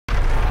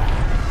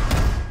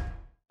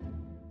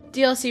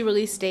DLC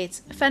release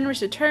dates,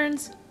 Fenris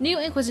returns, new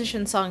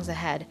Inquisition songs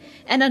ahead,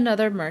 and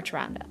another merch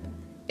roundup.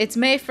 It's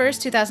May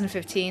 1st,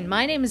 2015,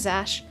 my name is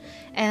Ashe,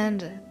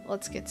 and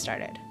let's get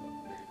started.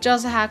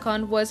 Jaws of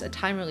Hakkon was a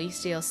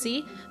time-release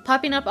DLC,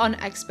 popping up on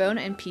Xbone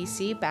and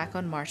PC back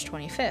on March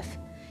 25th.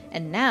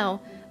 And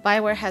now,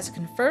 Bioware has a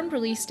confirmed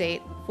release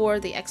date for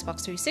the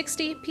Xbox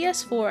 360,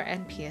 PS4,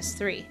 and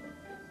PS3.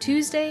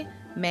 Tuesday,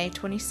 May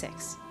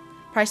 26th.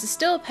 Price is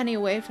still a penny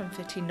away from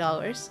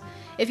 $15.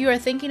 If you are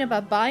thinking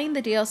about buying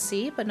the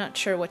DLC but not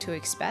sure what to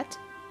expect,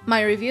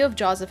 my review of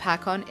Jaws of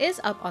Hakkon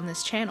is up on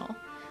this channel.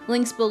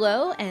 Links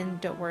below,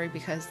 and don't worry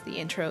because the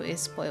intro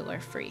is spoiler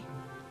free.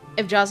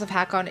 If Jaws of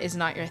Hakkon is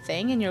not your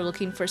thing and you're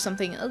looking for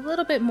something a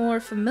little bit more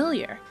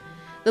familiar,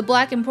 the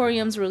Black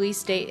Emporium's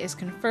release date is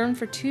confirmed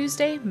for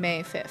Tuesday,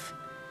 May 5th.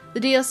 The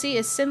DLC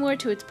is similar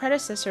to its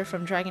predecessor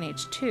from Dragon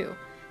Age 2.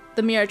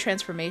 The mirror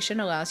transformation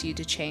allows you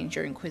to change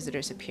your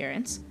Inquisitor's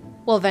appearance,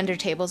 while vendor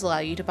tables allow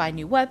you to buy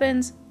new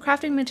weapons,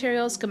 crafting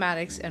materials,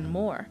 schematics, and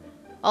more.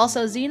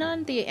 Also,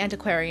 Xenon the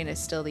Antiquarian is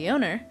still the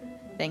owner,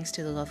 thanks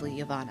to the lovely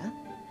Yavanna,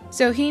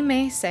 so he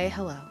may say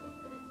hello.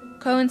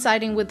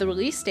 Coinciding with the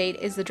release date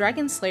is the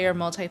Dragon Slayer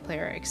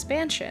multiplayer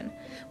expansion,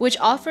 which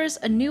offers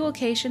a new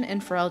location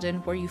in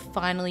Ferelden where you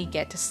finally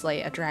get to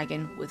slay a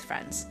dragon with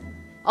friends.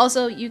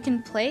 Also, you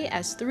can play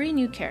as 3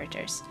 new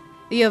characters: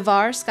 the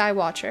Avar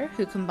Skywatcher,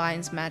 who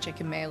combines magic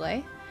and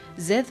melee,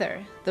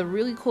 Zither, the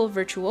really cool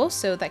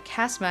virtuoso that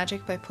casts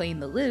magic by playing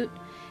the lute,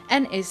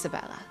 and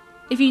Isabella.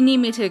 If you need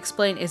me to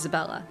explain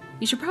Isabella,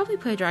 you should probably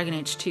play Dragon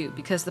Age 2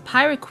 because the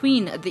Pirate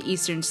Queen of the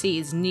Eastern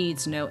Seas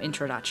needs no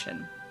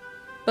introduction.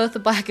 Both the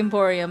Black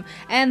Emporium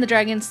and the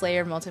Dragon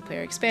Slayer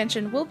multiplayer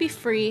expansion will be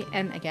free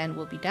and again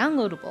will be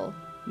downloadable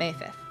May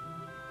 5th.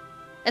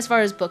 As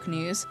far as book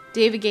news,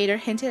 David Gator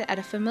hinted at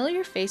a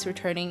familiar face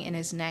returning in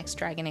his next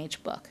Dragon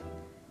Age book,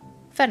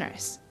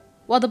 Fenris.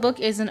 While the book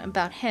isn't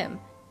about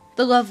him,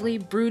 the lovely,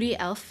 broody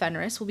elf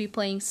Fenris will be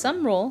playing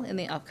some role in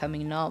the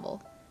upcoming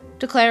novel.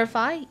 To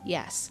clarify,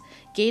 yes,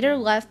 Gator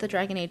left the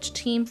Dragon Age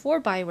team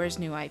for Bioware's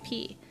new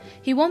IP.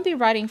 He won't be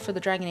writing for the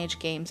Dragon Age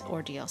games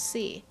or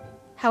DLC.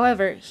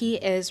 However, he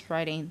is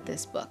writing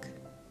this book.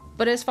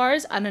 But as far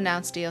as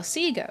unannounced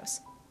DLC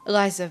goes,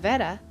 Eliza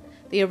Vera,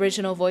 the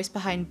original voice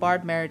behind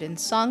Bard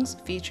Merridin's songs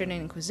featured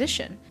in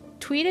Inquisition,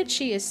 tweeted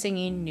she is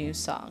singing new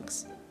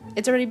songs.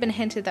 It's already been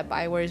hinted that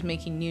Bioware is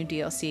making new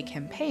DLC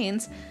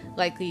campaigns,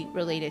 likely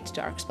related to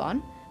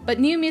Darkspawn, but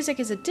new music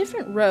is a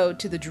different road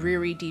to the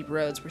dreary deep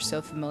roads we're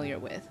so familiar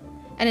with,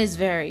 and is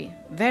very,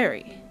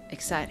 very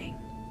exciting.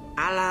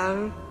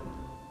 Hello?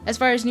 As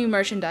far as new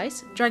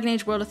merchandise, Dragon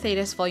Age World of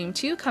Thedas Volume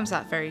 2 comes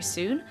out very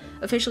soon,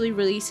 officially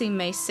releasing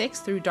May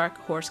 6th through Dark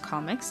Horse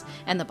Comics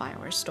and the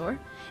Bioware store,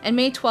 and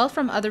May 12th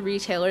from other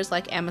retailers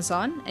like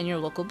Amazon and your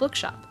local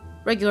bookshop.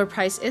 Regular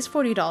price is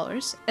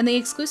 $40, and the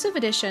exclusive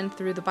edition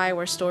through the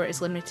Bioware store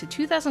is limited to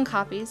 2,000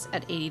 copies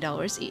at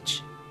 $80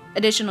 each.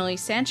 Additionally,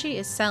 Sanchi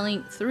is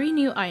selling 3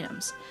 new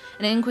items: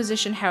 an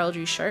Inquisition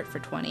heraldry shirt for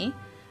 $20,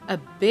 a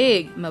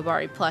big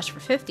Mabari plush for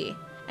 $50,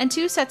 and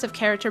 2 sets of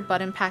character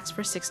button packs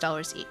for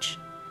 $6 each.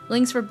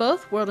 Links for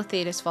both World of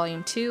Thedas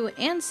Volume 2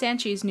 and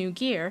Sanchi's new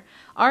gear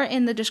are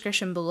in the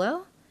description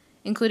below,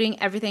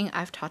 including everything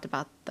I've talked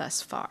about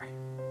thus far.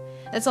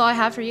 That's all I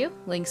have for you,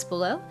 links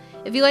below.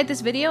 If you like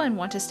this video and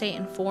want to stay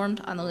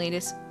informed on the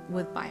latest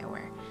with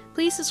Bioware,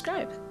 please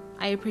subscribe.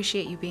 I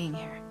appreciate you being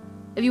here.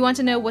 If you want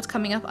to know what's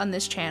coming up on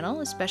this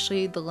channel,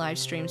 especially the live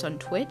streams on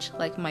Twitch,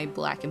 like my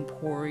Black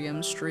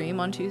Emporium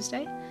stream on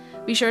Tuesday,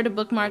 be sure to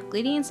bookmark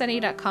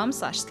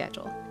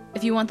ladyinsanity.com/schedule.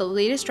 If you want the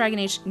latest Dragon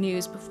Age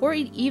news before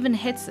it even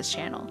hits this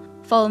channel,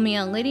 follow me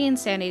on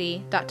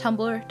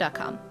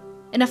ladyinsanity.tumblr.com.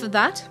 Enough of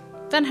that,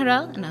 Van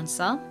Harel and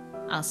Ansel,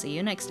 I'll see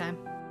you next time.